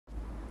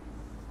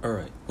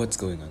Alright, what's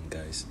going on,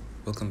 guys?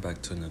 Welcome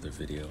back to another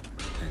video,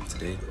 and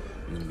today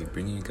I'm going to be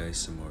bringing you guys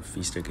some more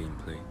Feaster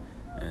gameplay,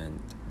 and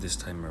this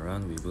time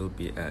around we will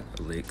be at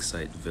a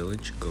lakeside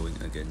village going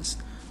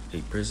against a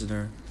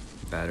prisoner,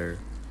 batter,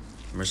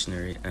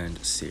 mercenary, and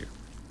seer.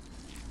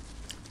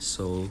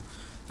 So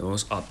the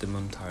most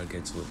optimum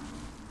targets would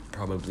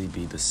probably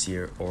be the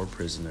seer or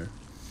prisoner,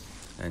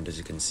 and as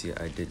you can see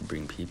I did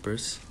bring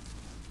peepers,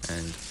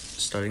 and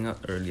starting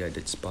out early I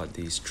did spot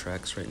these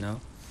tracks right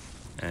now.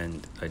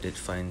 And I did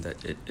find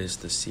that it is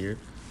the seer,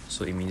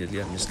 so immediately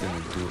I'm just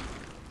gonna do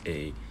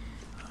a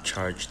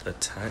charged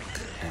attack,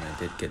 and I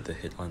did get the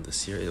hit on the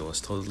seer. It was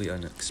totally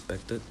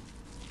unexpected,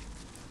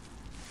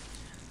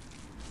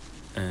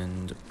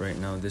 and right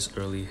now this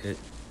early hit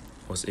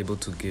was able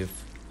to give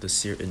the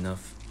seer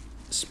enough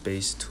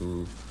space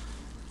to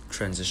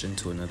transition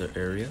to another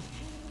area,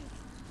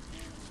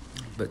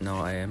 but now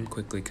I am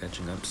quickly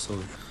catching up. So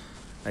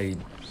I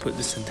put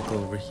this tentacle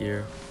over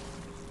here,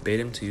 bait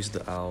him to use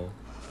the owl,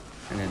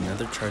 and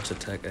another charge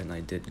attack, and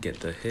I did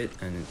get the hit,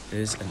 and it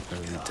is an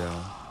early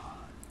down.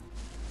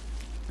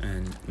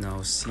 And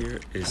now Seer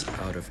is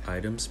out of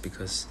items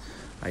because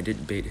I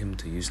did bait him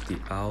to use the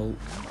owl,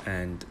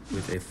 and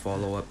with a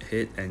follow-up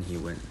hit, and he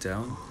went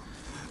down.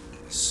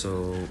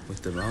 So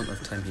with the amount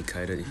of time he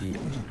kited, he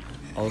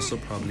also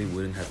probably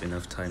wouldn't have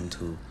enough time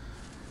to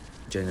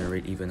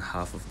generate even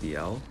half of the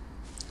owl.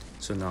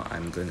 So now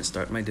I'm gonna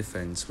start my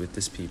defense with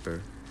this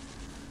peeper,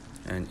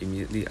 and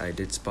immediately I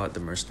did spot the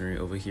mercenary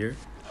over here.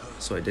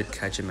 So I did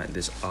catch him at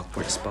this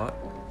awkward spot,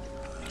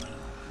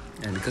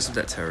 and because of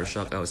that terror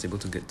shock I was able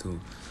to get to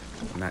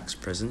max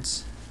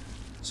presence.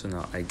 So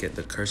now I get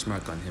the curse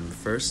mark on him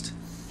first,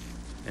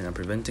 and I'm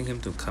preventing him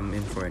to come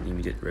in for an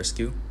immediate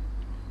rescue.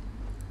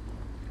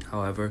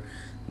 However,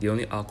 the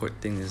only awkward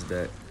thing is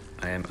that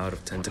I am out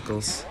of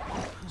tentacles,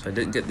 so I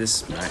did get this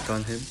smack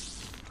on him,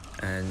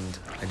 and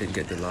I did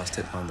get the last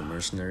hit on the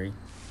mercenary.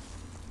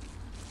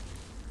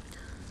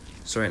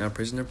 So right now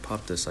prisoner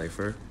popped the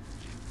cipher,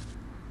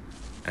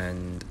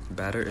 and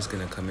batter is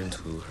gonna come in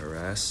to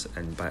harass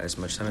and buy as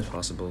much time as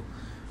possible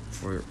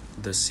for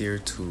the seer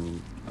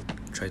to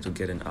try to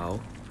get an owl.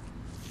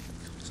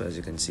 So as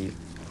you can see,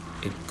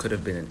 it could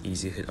have been an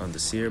easy hit on the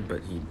seer,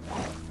 but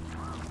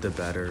the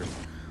batter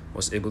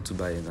was able to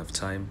buy enough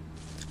time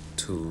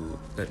to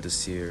let the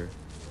seer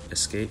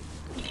escape.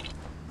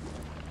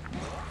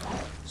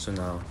 So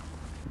now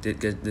did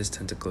get this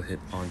tentacle hit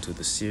onto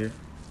the seer,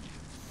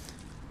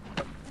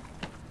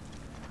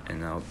 and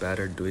now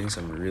batter doing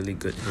some really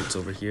good hits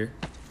over here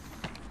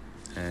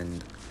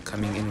and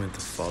coming in with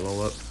the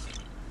follow-up.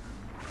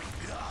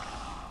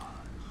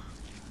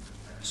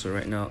 So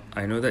right now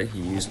I know that he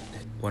used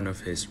one of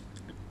his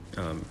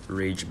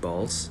rage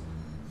balls,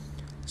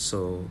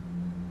 so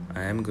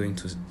I am going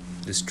to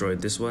destroy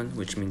this one,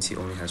 which means he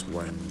only has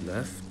one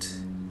left,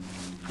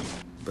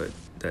 but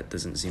that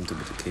doesn't seem to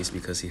be the case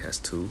because he has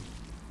two.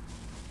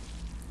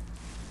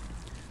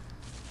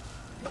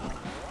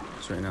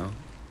 So right now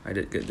I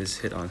did get this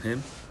hit on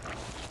him,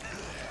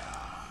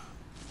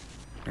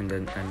 and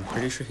then I'm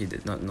pretty sure he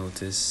did not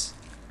notice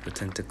the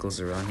tentacles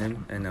around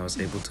him, and I was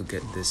able to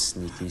get this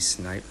sneaky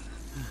snipe.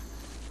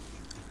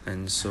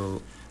 And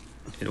so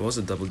it was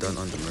a double down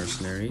on the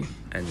mercenary,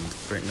 and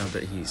right now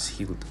that he's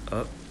healed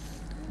up,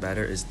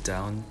 batter is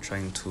down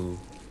trying to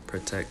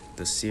protect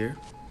the seer.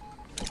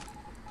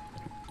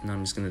 Now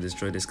I'm just gonna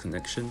destroy this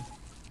connection.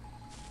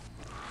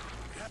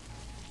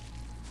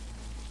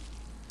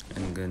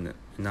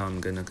 Now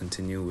I'm gonna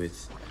continue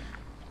with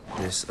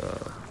this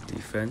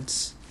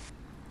defense,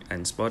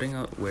 and spotting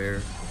out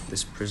where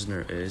this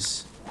prisoner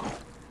is,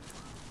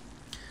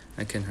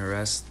 I can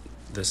harass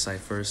the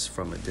ciphers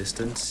from a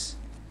distance.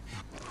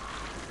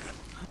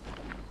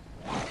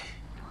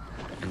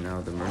 And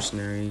now the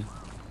mercenary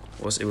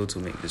was able to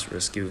make this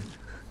rescue,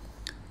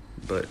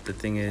 but the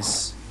thing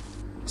is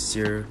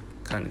seer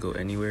can't go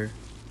anywhere,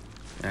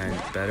 and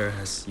batter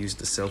has used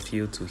the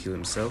self-heal to heal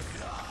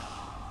himself.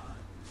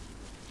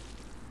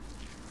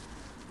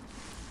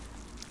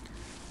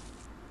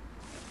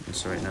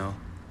 So right now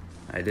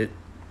I did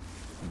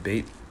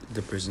bait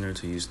the prisoner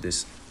to use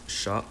this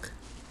shock,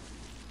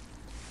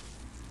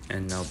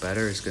 and now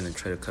batter is gonna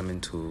try to come in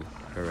to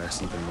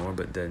harass even more,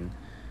 but then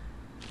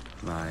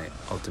my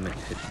ultimate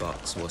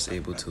hitbox was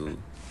able to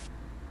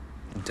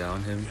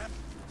down him.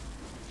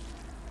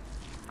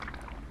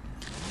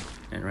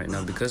 And right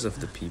now, because of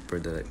the peeper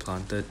that I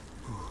planted,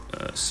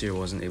 seer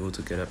wasn't able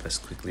to get up as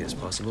quickly as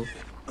possible.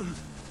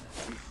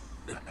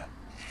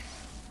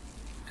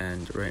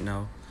 And right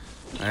now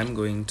I'm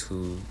going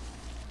to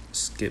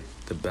skip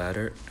the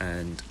batter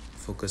and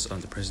focus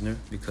on the prisoner,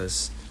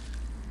 because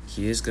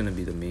he is going to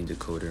be the main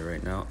decoder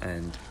right now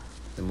and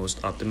the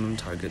most optimum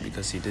target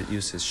because he did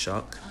use his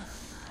shock.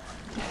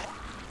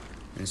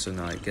 And so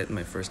now I get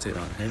my first hit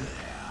on him,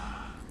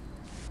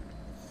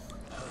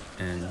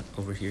 and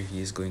over here he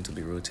is going to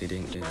be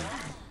rotating in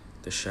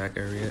the shack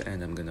area,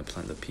 and I'm going to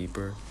plant the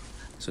peeper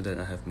so that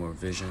I have more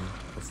vision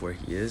of where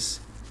he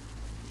is.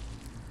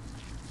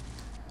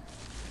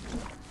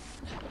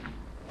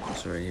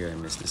 So right here I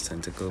missed this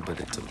tentacle, but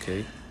it's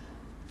okay.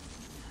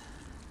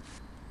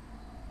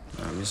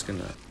 I'm just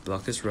gonna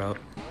block his route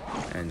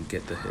and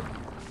get the hit.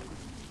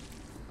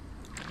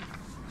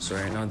 So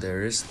right now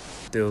there is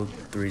still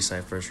 3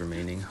 ciphers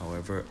remaining.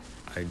 However,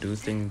 I do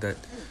think that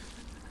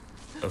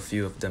a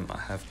few of them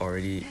have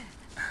already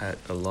had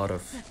a lot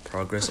of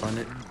progress on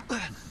it,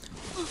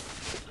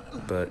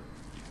 but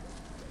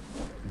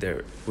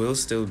there will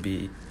still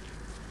be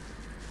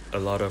a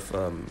lot of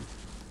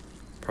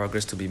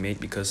progress to be made,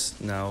 because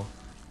now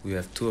we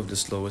have 2 of the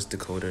slowest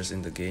decoders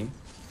in the game,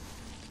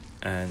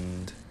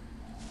 and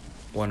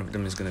one of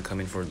them is going to come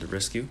in for the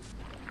rescue.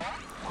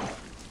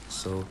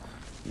 So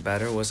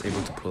Batter was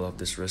able to pull off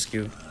this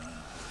rescue,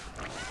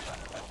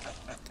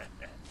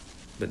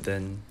 but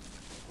then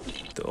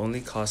the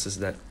only cost is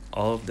that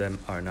all of them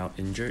are now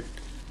injured,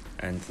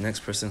 and the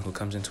next person who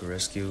comes into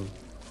rescue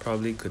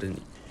probably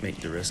couldn't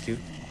make the rescue.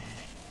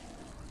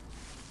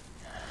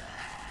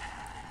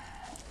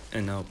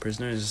 And now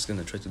Prisoner is just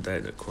gonna try to die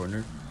at the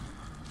corner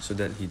so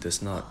that he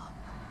does not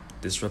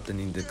disrupt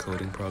any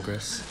decoding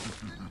progress.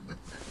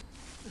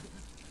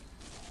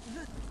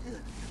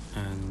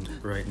 And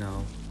right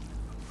now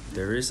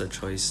there is a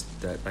choice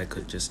that I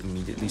could just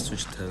immediately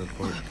switch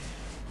teleport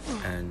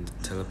and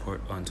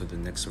teleport onto the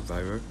next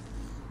survivor,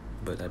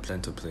 but I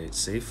plan to play it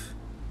safe,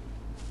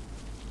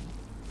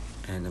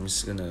 and I'm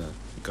just gonna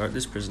guard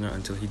this prisoner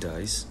until he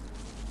dies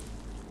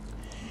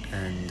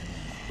and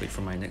wait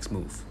for my next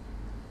move,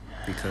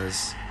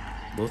 because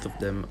both of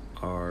them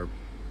are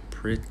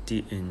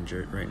pretty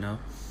injured right now,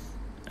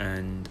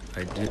 and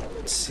I did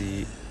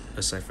see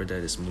a cipher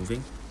that is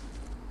moving.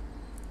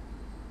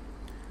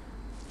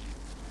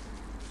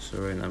 So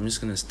right now I'm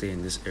just gonna stay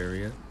in this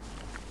area,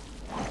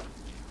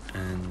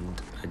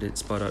 and I did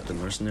spot out the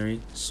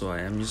mercenary, so I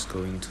am just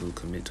going to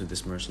commit to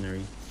this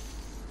mercenary,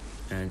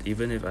 and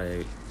even if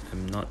I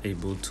am not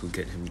able to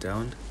get him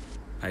down,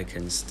 I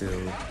can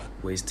still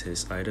waste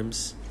his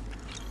items.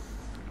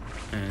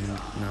 And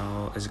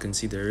now, as you can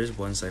see, there is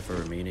 1 cipher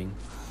remaining,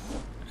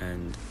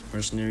 and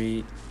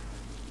mercenary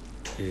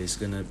is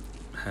gonna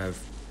have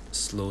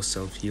slow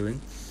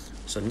self-healing,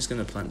 so I'm just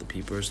gonna plant the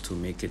peepers to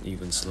make it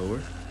even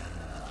slower,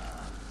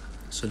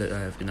 so that I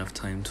have enough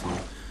time to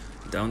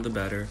down the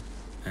Batter.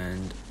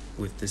 And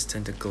with this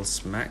tentacle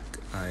smack,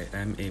 I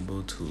am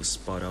able to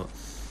spot out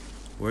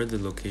where the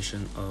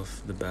location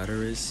of the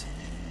Batter is,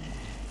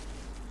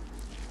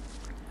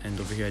 and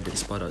over here I did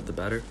spot out the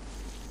Batter,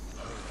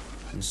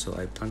 and so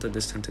I planted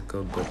this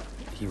tentacle, but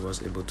he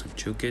was able to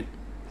juke it.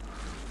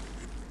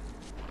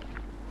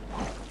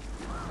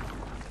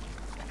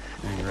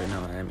 And right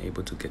now I am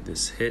able to get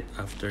this hit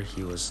after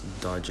he was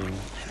dodging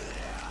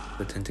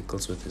the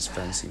tentacles with his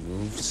fancy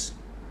moves.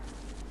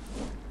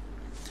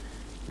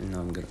 And now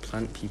I'm gonna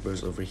plant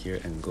peepers over here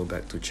and go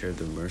back to chair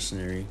the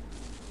mercenary.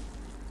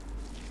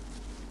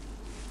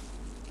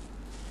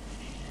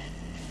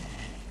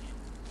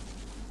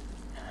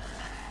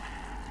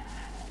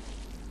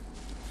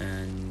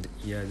 And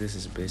yeah, this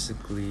is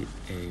basically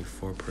a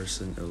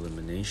 4-person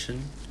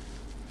elimination,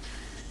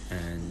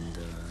 and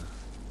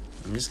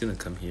I'm just gonna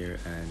come here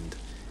and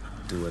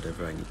do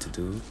whatever I need to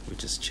do,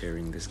 which is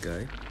chairing this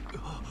guy.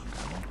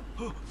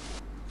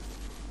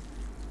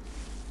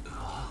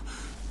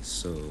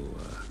 So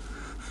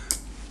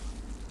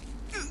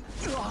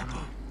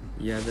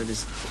yeah, that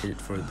is it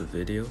for the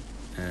video,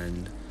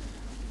 and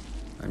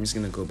I'm just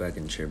gonna go back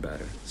and chair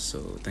Batter. So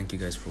thank you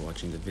guys for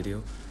watching the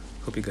video.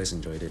 Hope you guys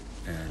enjoyed it,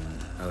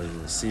 and I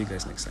will see you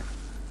guys next time.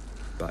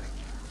 Bye.